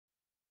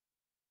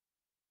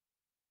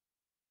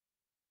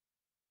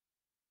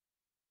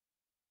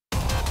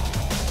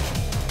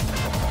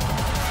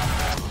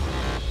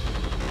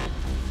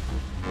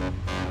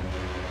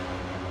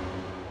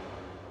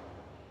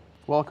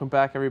Welcome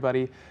back,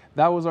 everybody.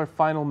 That was our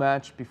final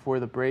match before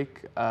the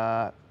break,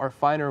 our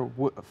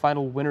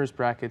final winners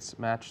brackets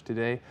match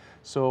today.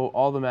 So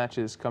all the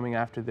matches coming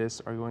after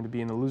this are going to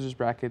be in the losers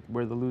bracket,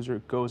 where the loser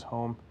goes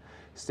home.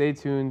 Stay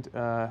tuned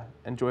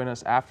and join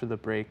us after the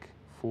break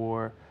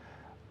for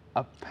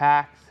a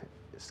packed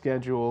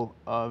schedule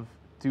of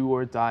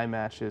do-or-die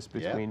matches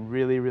between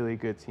really, really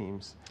good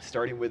teams.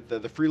 Starting with the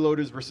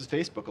Freeloaders versus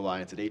Facebook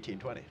Alliance at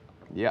 1820.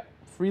 Yeah,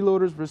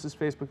 Freeloaders versus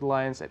Facebook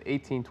Alliance at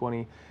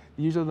 1820.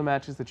 These are the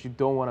matches that you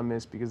don't want to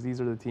miss, because these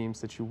are the teams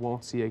that you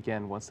won't see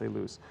again once they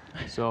lose.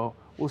 So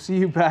we'll see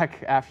you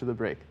back after the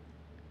break.